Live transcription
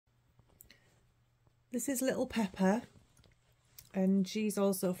This is little Pepper, and she's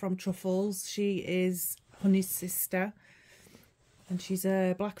also from Truffles. She is Honey's sister, and she's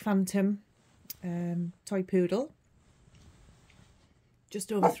a black phantom toy poodle,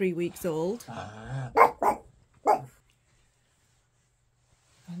 just over 3 weeks old. And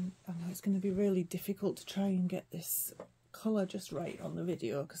I know it's going to be really difficult to try and get this colour just right on the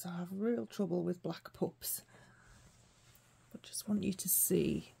video because I have real trouble with black pups. But just want you to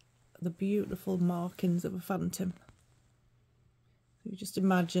see the beautiful markings of a phantom. So you just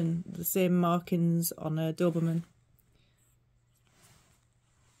imagine the same markings on a Doberman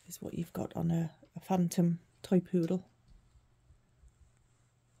is what you've got on a phantom toy poodle.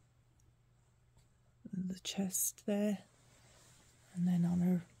 And the chest there, and then on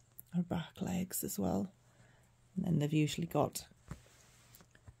her back legs as well. And then they've usually got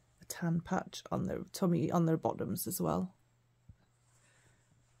a tan patch on their tummy, on their bottoms as well.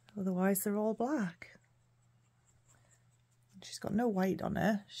 Otherwise they're all black. She's got no white on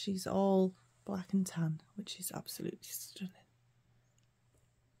her. She's all black and tan, which is absolutely stunning.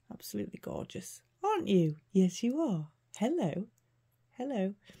 Absolutely gorgeous. Aren't you? Yes, you are. Hello.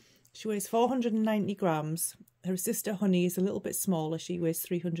 Hello. She weighs 490 grams. Her sister Honey is a little bit smaller. She weighs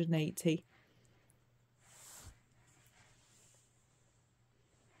 380.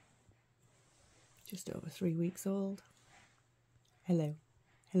 Just over 3 weeks old. Hello.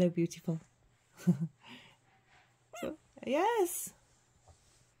 Hello, beautiful. So, yes.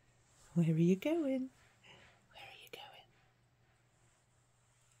 Where are you going? Where are you going?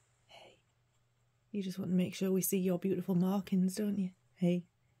 Hey. You just want to make sure we see your beautiful markings, don't you? Hey,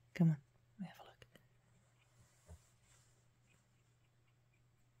 come on. Let me have a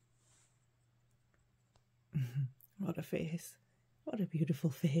look. What a face. What a beautiful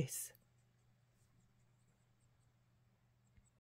face.